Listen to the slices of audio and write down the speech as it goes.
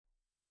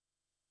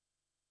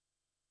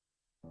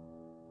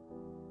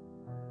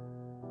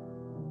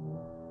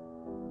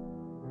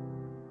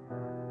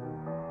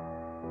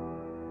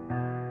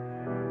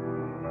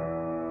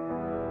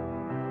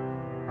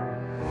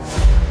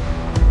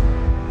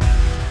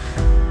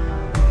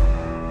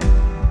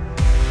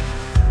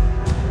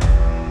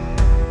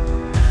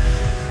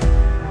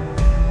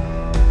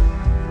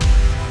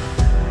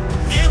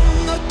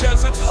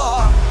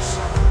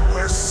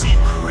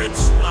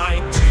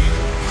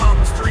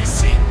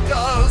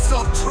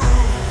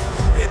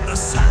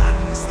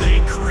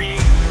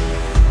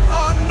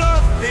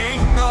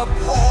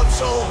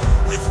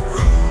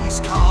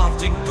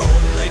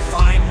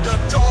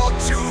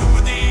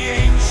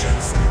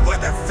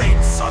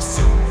are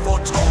soon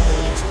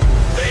foretold.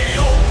 They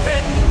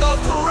open the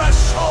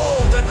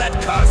threshold and let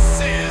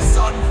curses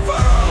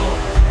unfurl.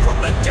 From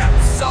the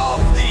depths of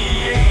the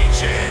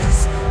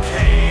ages,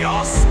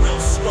 chaos will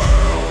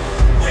swirl.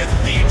 With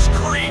each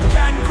creak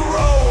and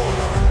groan,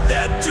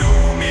 their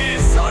doom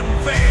is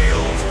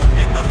unveiled.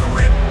 In the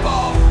grip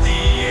of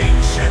the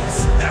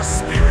ancients, their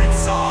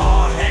spirits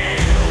are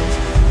hailed.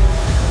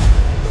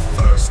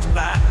 The first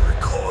man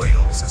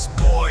recoils as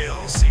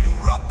boils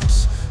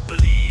erupt.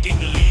 Bleeding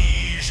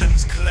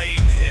lesions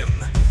claim him,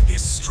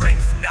 his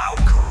strength now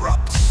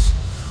corrupts.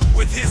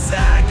 With his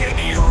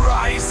agony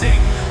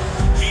rising,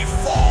 he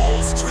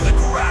falls to the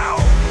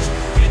ground.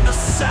 In the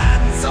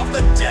sands of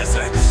the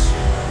desert,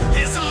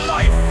 his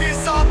life is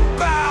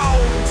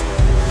unbound.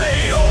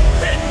 They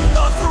open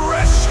the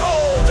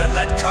threshold and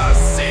let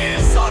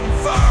curses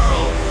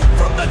unfurl.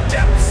 From the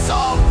depths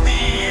of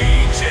the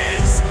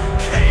ages,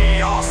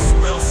 chaos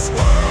will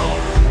swirl.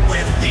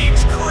 With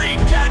each creak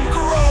and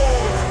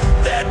groan,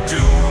 their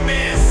doom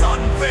is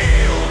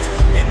unveiled.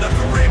 In the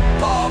grip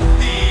of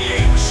the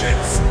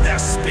ancients, their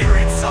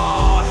spirits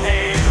are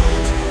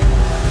hailed.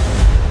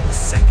 The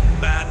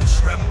second man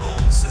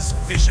trembles as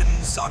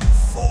visions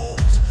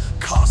unfold.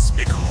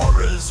 Cosmic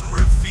horrors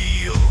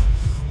reveal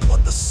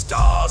what the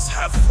stars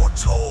have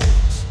foretold.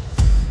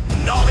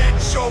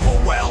 Knowledge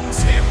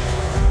overwhelms him,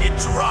 it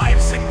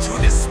drives him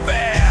to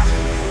despair.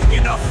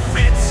 In a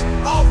fit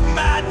of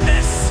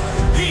madness,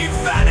 he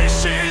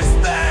vanishes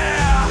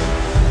there.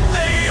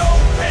 They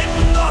open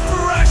the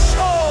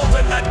threshold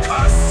and let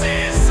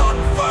curses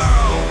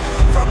unfurl.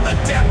 From the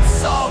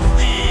depths of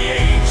the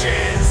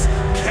ages,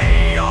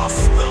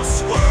 chaos will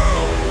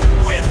swirl.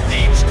 With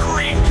each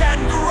creak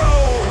and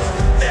groan,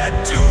 their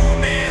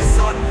doom is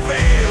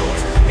unveiled.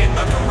 In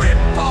the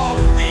grip of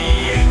the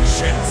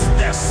ancients,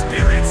 their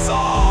spirits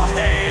are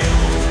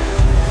hailed.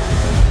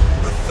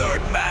 The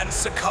third man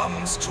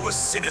succumbs to a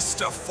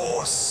sinister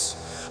force.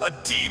 A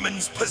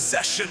demon's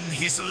possession,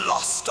 he's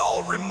lost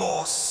all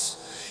remorse.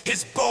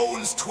 His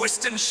bones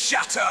twist and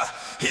shatter,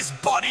 his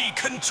body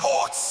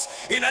contorts.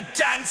 In a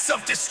dance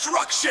of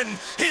destruction,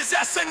 his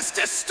essence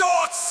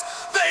distorts.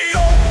 They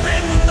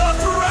open the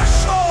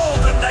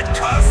threshold and let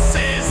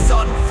curses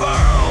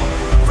unfurl.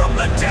 From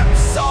the depths